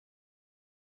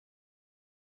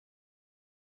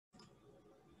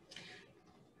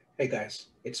Hey guys,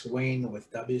 it's Wayne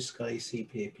with W. Scully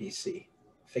CPA PC,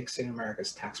 fixing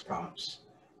America's tax problems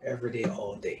every day,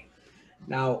 all day.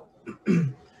 Now,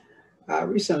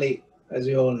 recently, as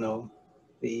you all know,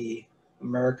 the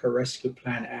America Rescue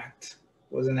Plan Act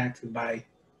was enacted by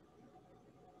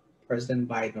President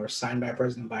Biden or signed by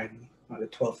President Biden on the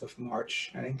 12th of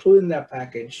March. And including that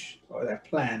package or that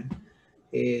plan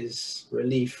is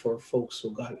relief for folks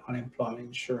who got unemployment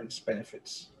insurance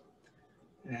benefits.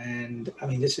 And I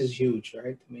mean, this is huge,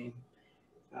 right? I mean,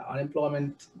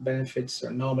 unemployment benefits are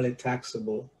normally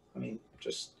taxable. I mean,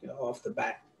 just off the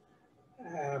bat.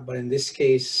 But in this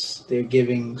case, they're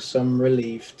giving some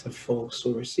relief to folks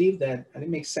who receive that, and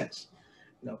it makes sense.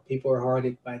 People are hard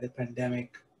hit by the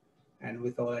pandemic, and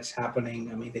with all that's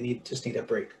happening, I mean, they need a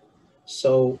break.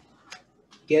 So,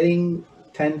 getting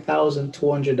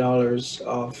 $10,200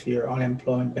 of your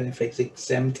unemployment benefits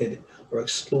exempted or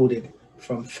excluded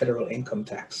from federal income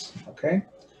tax. Okay.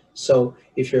 So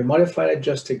if your modified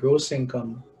adjusted gross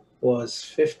income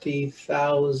was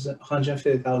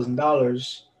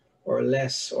 $150,000 or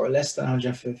less than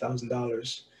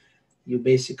 $150,000, you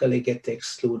basically get to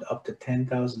exclude up to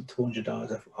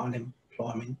 $10,200 of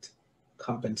unemployment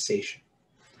compensation.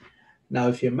 Now,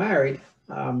 if you're married,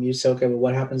 you say, okay, well,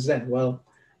 what happens then? Well,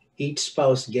 each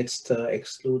spouse gets to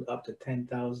exclude up to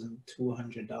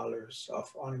 $10,200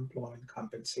 of unemployment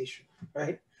compensation,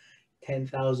 right?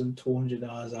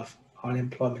 $10,200 of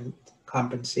unemployment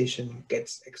compensation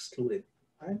gets excluded,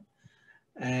 right?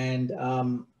 And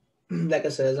like I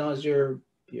said, as long as your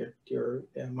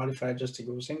modified adjusted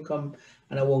gross income,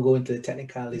 and I won't go into the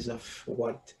technicalities of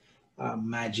what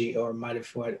MAGI or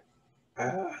modified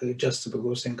adjustable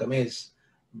gross income is,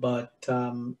 but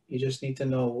you just need to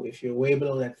know if you're way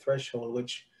below that threshold,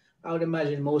 which I would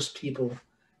imagine most people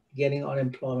getting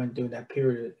unemployment during that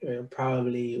period are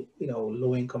probably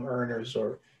low income earners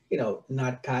or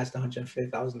not past the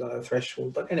 $150,000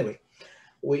 threshold. But anyway,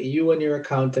 you and your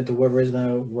accountant, whoever is going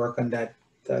to work on that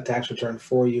tax return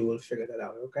for you, will figure that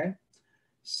out. Okay,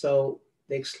 so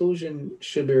the exclusion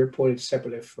should be reported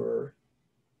separately for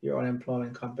your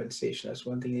unemployment compensation. That's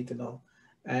one thing you need to know.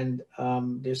 And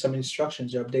there's some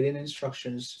instructions, your updated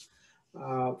instructions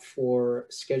for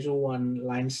Schedule 1,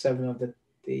 Line 7 of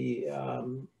the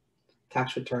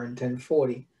tax return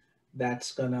 1040.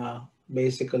 That's going to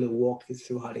basically walk you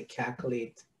through how to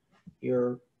calculate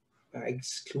your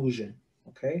exclusion.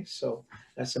 Okay, so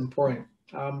that's important.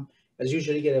 As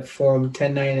usually, you get a Form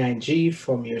 1099-G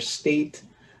from your state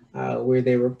where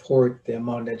they report the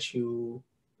amount that you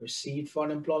received for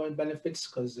unemployment benefits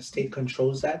because the state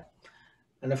controls that.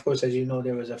 And of course, as you know,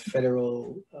 there was a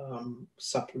federal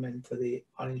supplement to the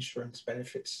uninsurance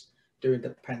benefits during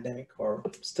the pandemic or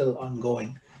still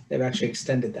ongoing. They've actually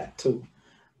extended that too.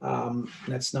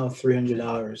 That's now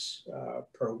 $300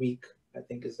 per week, I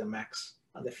think is the max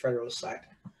on the federal side.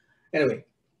 Anyway,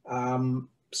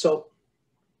 so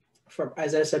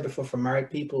as I said before, for married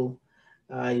people,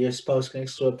 your spouse can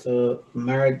exclude up to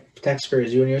married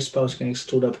taxpayers. You and your spouse can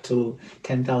exclude up to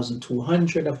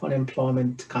 10,200 of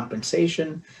unemployment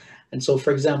compensation. And so,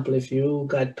 for example, if you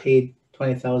got paid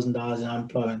 $20,000 in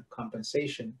unemployment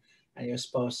compensation, and your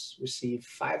spouse received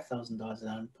 $5,000 in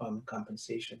unemployment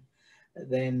compensation,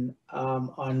 then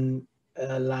on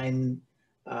line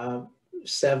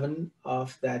 7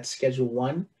 of that Schedule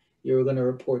 1, you're going to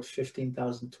report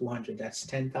 15,200. That's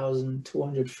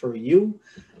 10,200 for you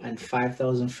and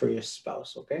 5,000 for your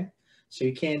spouse. Okay, so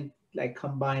you can't like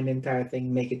combine the entire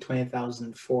thing, make it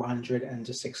 20,400 and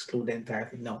just exclude the entire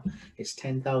thing. No, it's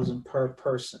 10,000 per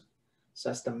person. So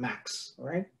that's the max,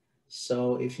 right?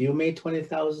 So if you made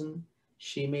 20,000,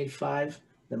 she made 5,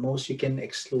 the most you can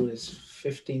exclude is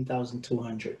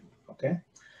 15,200. Okay,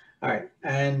 all right.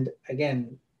 And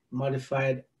again,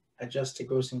 modified adjusted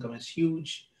gross income is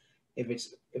huge. If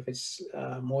it's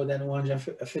more than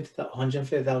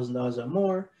 $150,000 or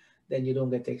more, then you don't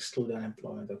get to exclude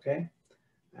unemployment. Okay,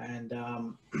 and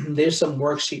there's some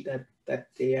worksheet that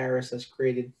the IRS has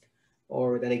created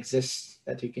or that exists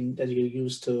that you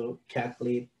use to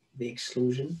calculate the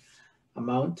exclusion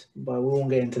amount, but we won't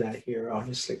get into that here,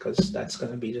 obviously, because that's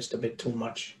going to be just a bit too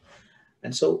much.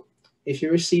 And so, if you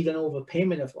received an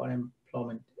overpayment of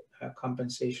unemployment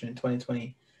compensation in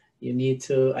 2020, you need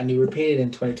to, and you were paid it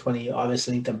in 2020, you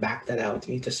obviously need to back that out.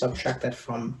 You need to subtract that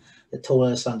from the total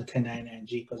that's on the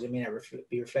 1099-G because it may not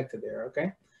be reflected there,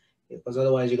 okay? Because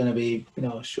otherwise you're going to be,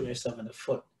 shooting yourself in the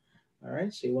foot. All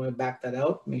right, so you want to back that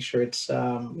out, make sure it's,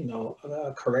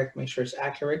 correct, make sure it's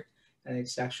accurate, and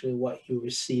it's actually what you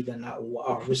received and not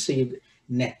received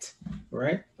net,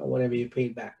 right? Or whatever you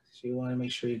paid back. So you want to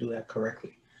make sure you do that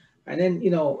correctly. And then,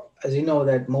 as you know,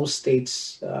 that most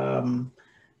states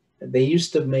They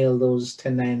used to mail those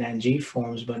 1099-G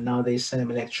forms, but now they send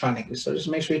them electronically. So just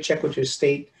make sure you check with your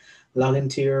state, log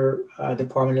into your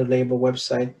Department of Labor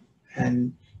website,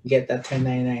 and get that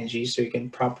 1099-G so you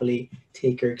can properly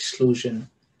take your exclusion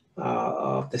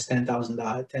of this $10,000,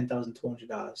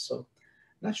 $10,200. So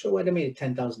not sure why they made it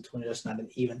 10,200. That's not an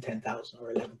even 10,000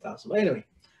 or 11,000. But anyway,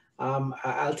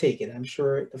 I'll take it. I'm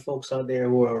sure the folks out there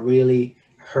who are really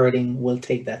hurting will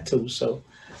take that too. So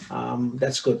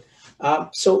that's good.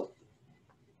 So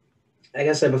like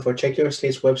I said before, check your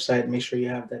state's website. Make sure you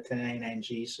have that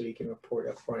 1099-G so you can report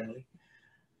accordingly.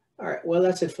 All right. Well,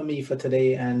 that's it for me for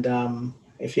today. And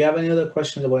if you have any other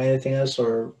questions about anything else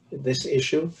or this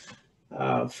issue,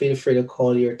 feel free to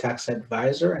call your tax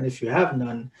advisor. And if you have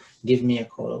none, give me a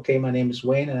call. Okay. My name is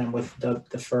Wayne, and I'm with the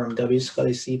firm W.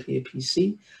 Scully CPA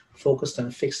PC, focused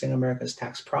on fixing America's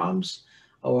tax problems.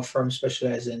 Our firm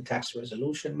specializes in tax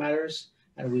resolution matters,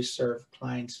 and we serve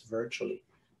clients virtually.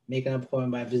 Make an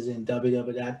appointment by visiting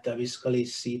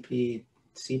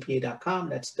www.wscullycpa.com.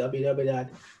 That's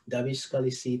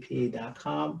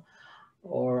www.wscullycpa.com.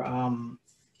 Or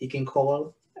you can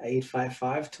call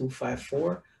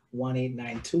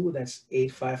 855-254-1892. That's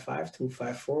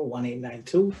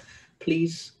 855-254-1892.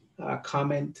 Please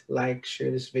comment, like,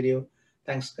 share this video.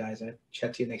 Thanks, guys. I'll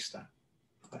chat to you next time.